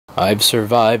I've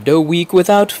survived a week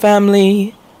without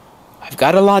family. I've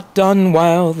got a lot done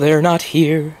while they're not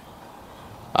here.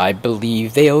 I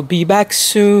believe they'll be back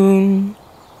soon.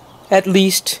 At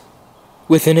least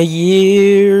within a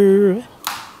year.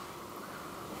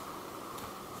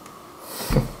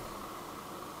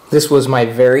 This was my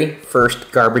very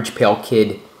first Garbage Pail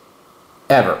Kid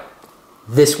ever.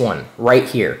 This one, right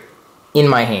here, in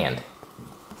my hand.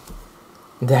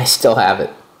 And I still have it.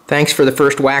 Thanks for the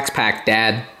first wax pack,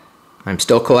 Dad. I'm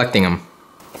still collecting them.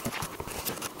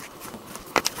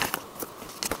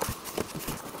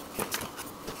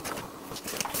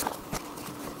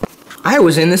 I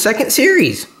was in the second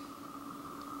series.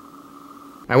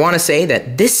 I want to say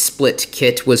that this split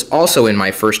kit was also in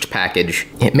my first package.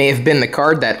 It may have been the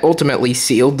card that ultimately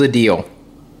sealed the deal.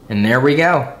 And there we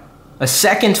go. A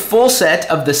second full set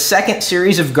of the second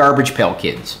series of Garbage Pail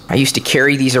Kids. I used to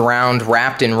carry these around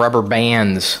wrapped in rubber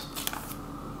bands.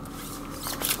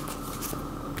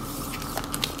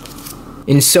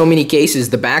 In so many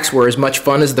cases, the backs were as much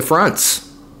fun as the fronts.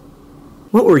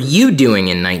 What were you doing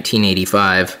in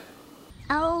 1985?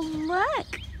 Oh,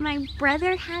 look! My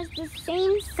brother has the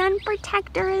same sun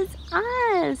protector as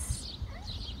us.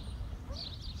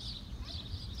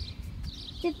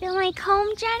 Does it feel like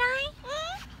home, Jedi?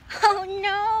 Oh,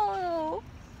 no!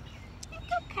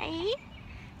 It's okay.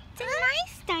 It's a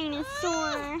nice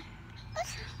dinosaur.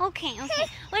 Okay.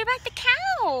 What about the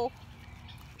cow?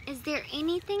 Is there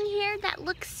anything here that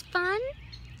looks fun?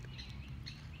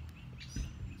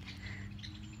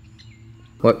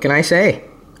 What can I say?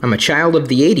 I'm a child of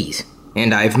the 80s,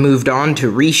 and I've moved on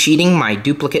to resheeting my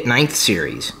duplicate 9th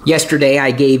series. Yesterday I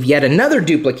gave yet another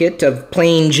duplicate of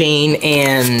Plain Jane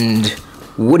and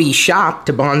Woody Shop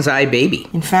to Bonsai Baby.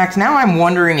 In fact, now I'm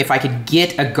wondering if I could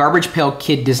get a Garbage Pail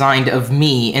Kid designed of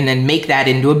me and then make that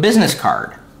into a business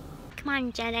card. Come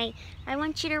on, Jedi. I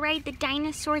want you to ride the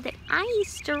dinosaur that I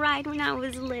used to ride when I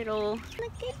was little.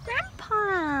 Look at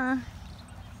Grandpa.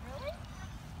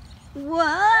 Whoa!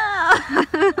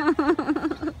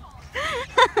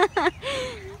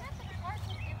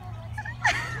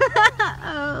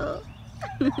 Oh.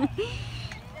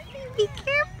 Be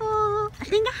careful. I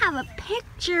think I have a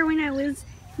picture when I was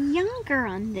younger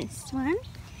on this one.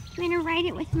 You want to ride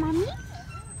it with Mommy?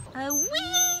 Whee!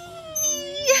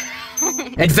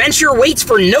 Adventure waits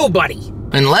for nobody!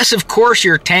 Unless, of course,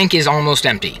 your tank is almost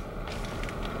empty.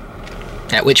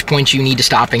 At which point you need to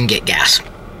stop and get gas.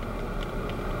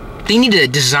 They need to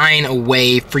design a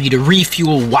way for you to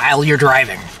refuel while you're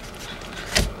driving.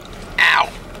 Ow.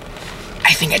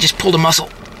 I think I just pulled a muscle.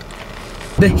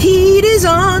 The heat is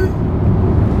on.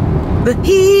 The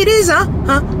heat is on.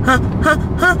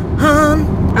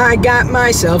 I got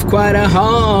myself quite a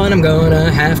haul, and I'm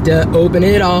gonna have to open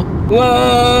it all. Whoa,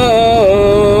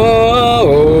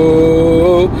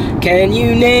 can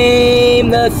you name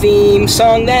the theme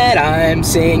song that I'm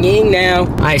singing now?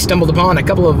 I stumbled upon a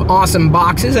couple of awesome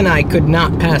boxes and I could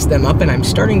not pass them up, and I'm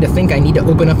starting to think I need to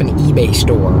open up an eBay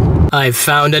store. I've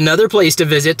found another place to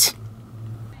visit.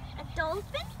 A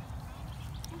dolphin?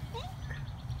 I think.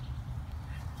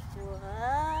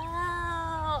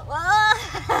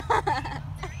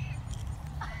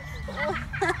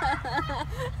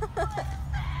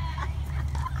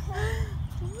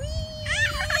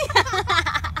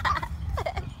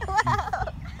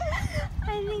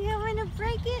 I think I'm gonna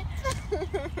break it.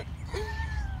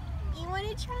 You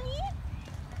wanna try it?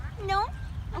 No?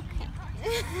 Okay.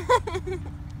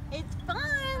 It's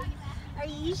fun. Are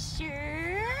you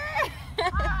sure?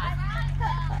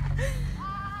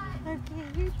 Okay,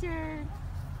 your turn.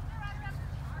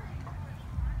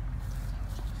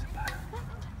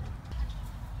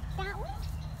 That one?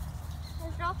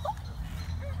 Is rojo?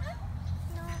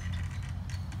 No.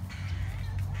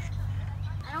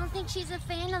 I don't think she's a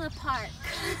fan of the park.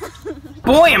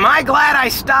 Boy, am I glad I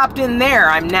stopped in there.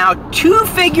 I'm now 2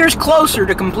 figures closer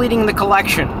to completing the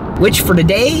collection, which for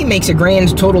today makes a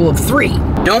grand total of 3.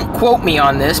 Don't quote me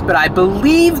on this, but I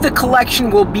believe the collection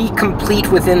will be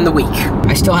complete within the week.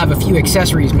 I still have a few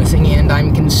accessories missing, and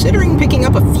I'm considering picking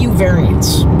up a few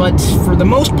variants. But for the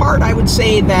most part, I would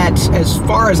say that, as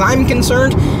far as I'm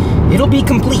concerned, it'll be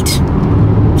complete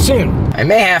soon. I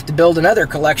may have to build another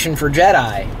collection for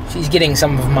Jedi. She's getting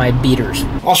some of my beaters.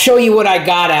 I'll show you what I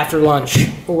got after lunch,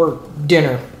 or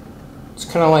dinner. It's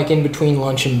kind of like in between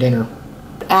lunch and dinner.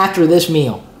 After this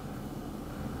meal.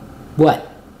 What?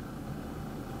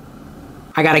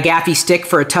 I got a gaffy stick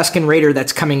for a Tusken Raider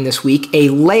that's coming this week, a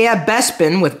Leia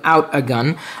Bespin without a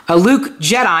gun, a Luke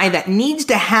Jedi that needs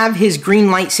to have his green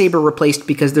lightsaber replaced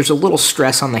because there's a little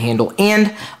stress on the handle,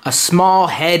 and a small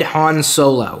head Han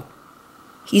Solo.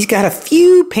 He's got a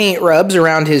few paint rubs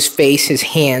around his face, his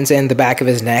hands, and the back of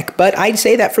his neck, but I'd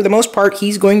say that for the most part,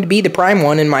 he's going to be the prime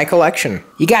one in my collection.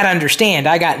 You gotta understand,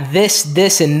 I got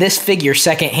this, and this figure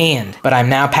secondhand, but I'm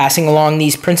now passing along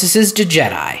these princesses to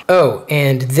Jedi. Oh,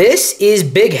 and this is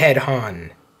Big Head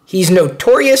Han. He's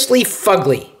notoriously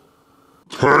fugly.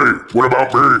 Hey, what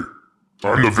about me?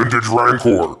 I'm the vintage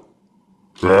Rancor.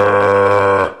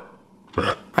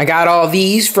 I got all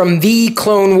these from the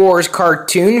Clone Wars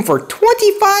cartoon for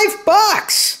 25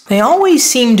 bucks. They always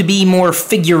seem to be more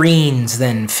figurines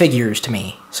than figures to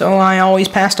me, so I always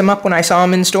passed them up when I saw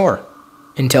them in store.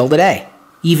 Until today.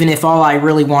 Even if all I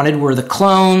really wanted were the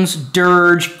clones,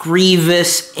 Dirge,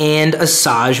 Grievous, and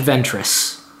Asajj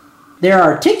Ventress. They're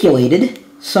articulated,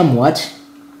 somewhat.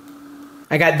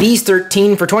 I got these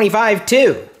 13 for 25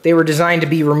 too. They were designed to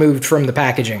be removed from the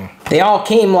packaging. They all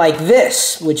came like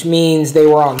this, which means they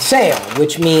were on sale,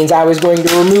 which means I was going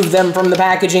to remove them from the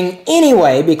packaging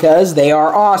anyway because they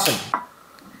are awesome.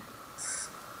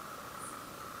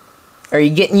 Are you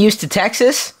getting used to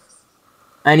Texas?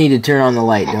 I need to turn on the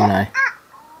light, don't I?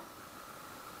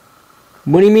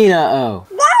 What do you mean, uh-oh?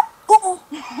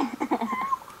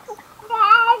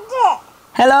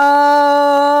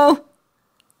 Hello?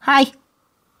 Hi.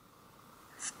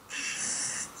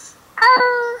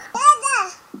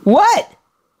 What?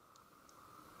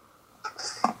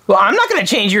 Well, I'm not going to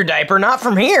change your diaper, not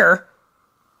from here.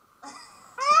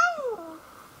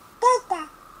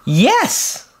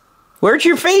 Yes. Where'd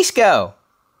your face go?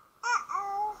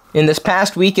 In this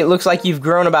past week, it looks like you've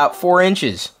grown about 4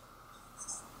 inches.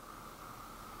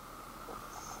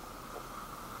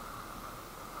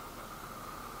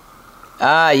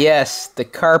 Ah, yes, the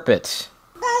carpet.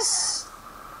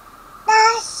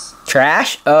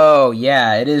 Trash? Oh,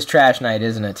 yeah, it is trash night,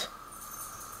 isn't it?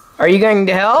 Are you going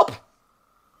to help?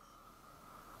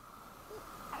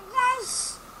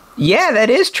 Yeah, that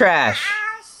is trash.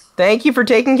 Thank you for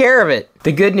taking care of it.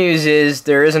 The good news is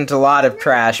there isn't a lot of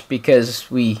trash because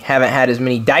we haven't had as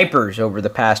many diapers over the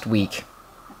past week.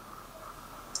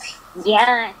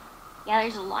 Yeah,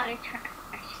 there's a lot of trash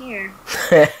here.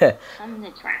 I'm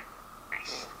the trash.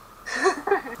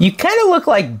 You kind of look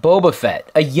like Boba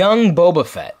Fett, a young Boba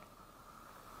Fett.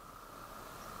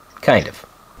 Kind of.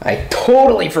 I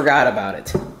totally forgot about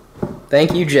it.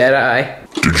 Thank you,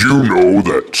 Jedi. Did you know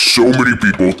that so many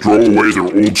people throw away their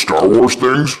old Star Wars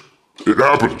things? It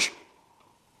happens.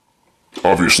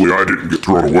 Obviously, I didn't get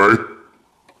thrown away.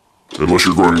 Unless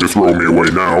you're going to throw me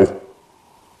away now.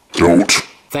 Don't.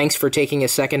 Thanks for taking a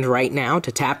second right now to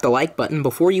tap the like button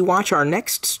before you watch our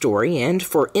next story and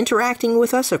for interacting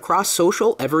with us across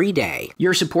social every day.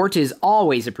 Your support is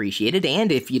always appreciated, and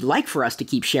if you'd like for us to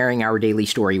keep sharing our daily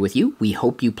story with you, we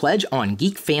hope you pledge on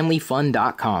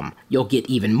geekfamilyfun.com. You'll get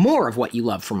even more of what you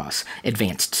love from us,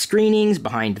 advanced screenings,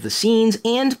 behind the scenes,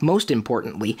 and most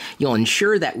importantly, you'll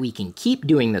ensure that we can keep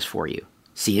doing this for you.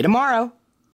 See you tomorrow!